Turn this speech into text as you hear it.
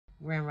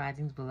Grand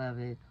Risings,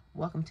 beloved.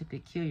 Welcome to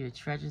Peculiar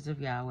Treasures of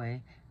Yahweh.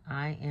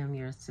 I am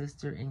your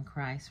sister in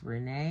Christ,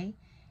 Renee.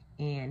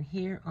 And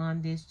here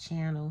on this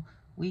channel,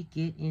 we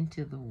get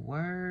into the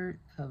Word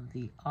of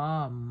the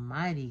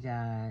Almighty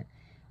God.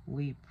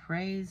 We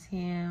praise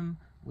Him,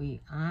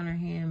 we honor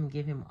Him,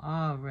 give Him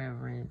all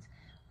reverence.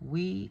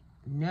 We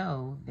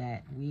know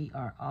that we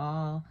are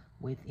all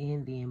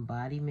within the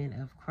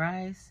embodiment of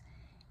Christ,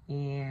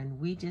 and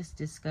we just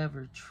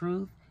discover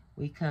truth.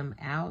 We come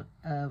out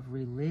of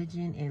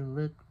religion and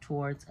look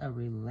towards a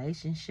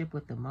relationship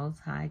with the Most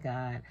High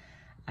God.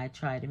 I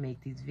try to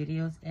make these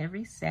videos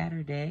every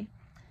Saturday.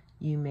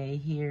 You may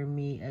hear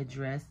me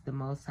address the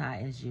Most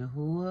High as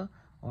Yahuwah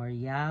or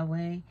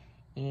Yahweh,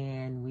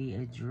 and we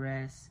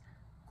address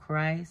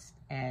Christ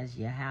as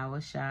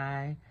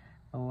Yahweh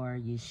or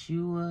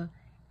Yeshua,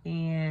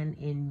 and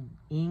in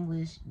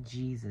English,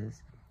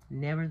 Jesus.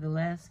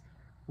 Nevertheless,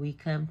 we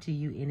come to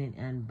you in an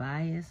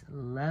unbiased,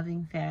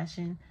 loving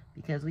fashion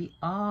because we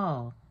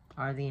all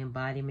are the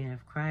embodiment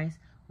of Christ.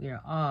 We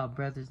are all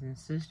brothers and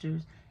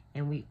sisters,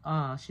 and we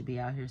all should be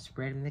out here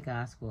spreading the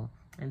gospel.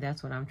 And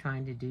that's what I'm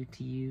trying to do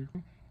to you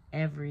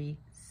every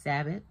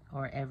Sabbath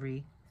or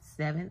every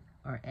 7th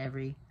or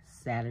every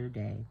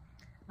Saturday.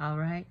 All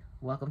right,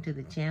 welcome to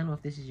the channel.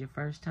 If this is your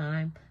first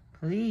time,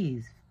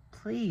 please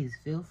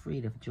feel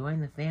free to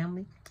join the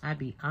family. I'd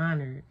be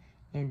honored,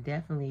 and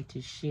definitely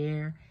to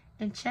share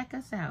and check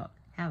us out.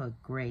 Have a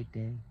great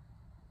day.